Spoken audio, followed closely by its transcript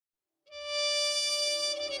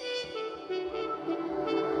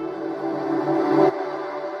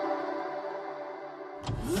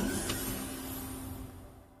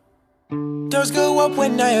Doors go up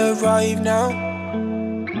when I arrive now.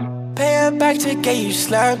 Pay her back to get you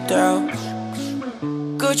slapped out.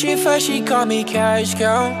 Gucci first, she call me cash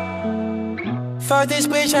cow. Fuck this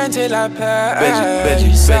bitch until I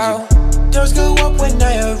pass out. Doors go up when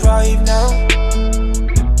I arrive now.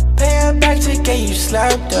 Pay her back to get you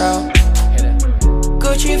slapped out.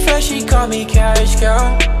 Gucci first, she call me cash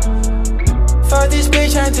cow. Fuck this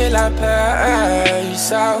bitch until I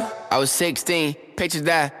pass out. I was 16, picture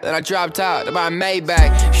that I dropped out to buy a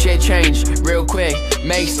Maybach. Shit changed real quick,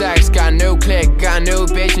 make stacks, got a new click, got a new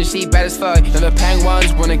bitch and she bad as fuck. Now the pang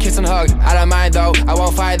ones wanna kiss and hug, I don't mind though, I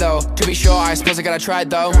won't fight though. To be sure, I suppose I gotta try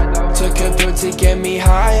though. Took a pill to get me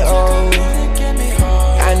high, oh,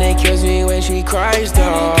 and it kills me when she cries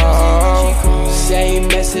though. Same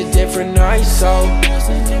mess, a different night, so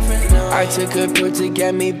I took a pill to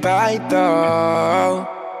get me by though.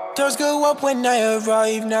 Doors go up when I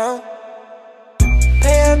arrive now.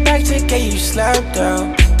 Pay her back to get you slapped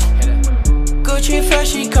out. Gucci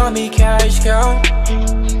first, she call me cash cow.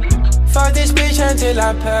 Fuck this bitch until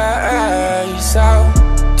I pass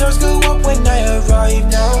out. Doors go up when I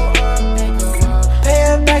arrive now. Pay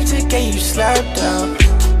her back to get you slapped out.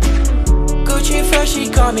 Gucci first, she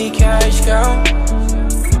call me cash cow.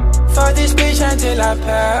 Fuck this bitch until I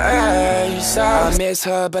pass out. I miss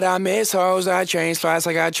her, but I miss hoes. I change flights,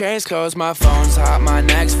 I got change clothes. My phone's hot, my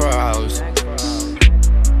neck's froze.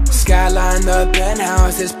 Skyline the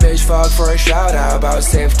penthouse, this bitch fuck for a shout out. About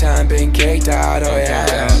 6 times been kicked out, oh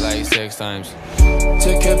yeah. Like 6 times.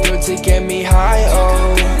 Took a pill to get me high,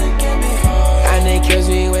 oh, and it kills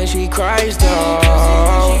me when she cries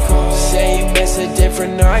though. Same mess, a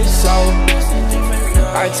different night, so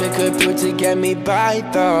I took a pill to get me by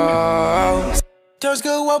though. Doors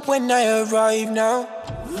go up when I arrive now.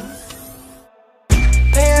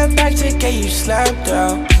 Pay her back to get you slapped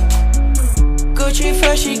out. Gucci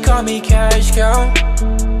first, she call me cash cow.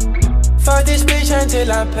 Fuck this bitch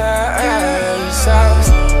until I pass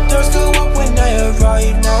out. Doors go up when I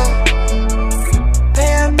arrive now.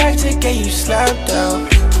 Pay her back to get you slapped out.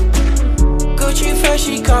 Gucci first,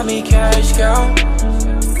 she call me cash cow.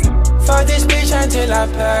 Fuck this bitch until I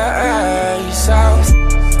pass out.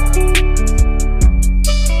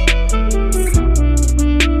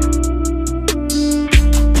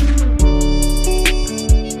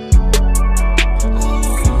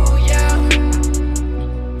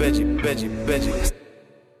 Veggie.